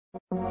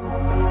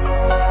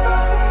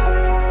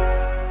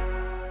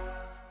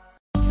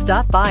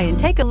Stop by and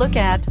take a look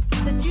at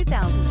the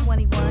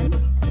 2021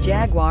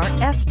 Jaguar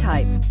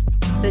F-Type.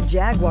 The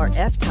Jaguar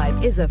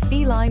F-Type is a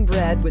feline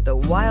bred with a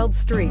wild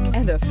streak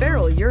and a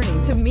feral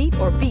yearning to meet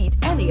or beat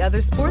any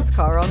other sports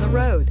car on the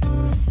road.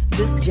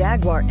 This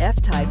Jaguar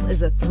F-Type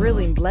is a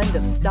thrilling blend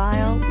of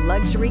style,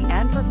 luxury,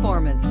 and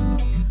performance.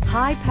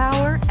 High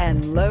power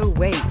and low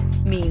weight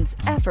means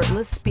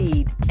effortless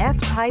speed.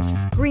 F-Type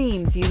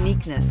screams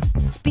uniqueness,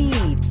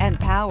 speed, and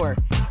power.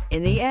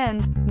 In the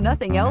end,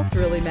 nothing else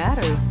really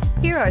matters.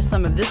 Here are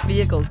some of this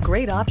vehicle's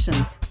great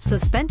options: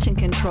 suspension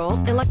control,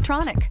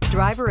 electronic,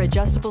 driver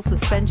adjustable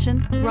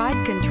suspension,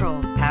 ride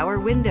control, power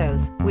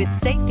windows with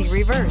safety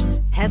reverse,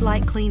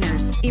 headlight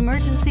cleaners,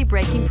 emergency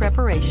braking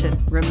preparation,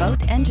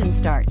 remote engine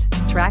start,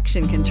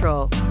 traction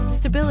control,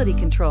 stability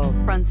control,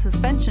 front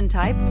suspension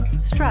type,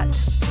 strut,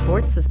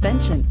 sports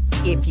suspension.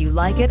 If you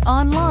like it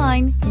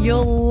online,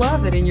 you'll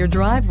love it in your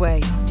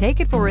driveway. Take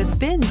it for a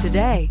spin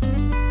today.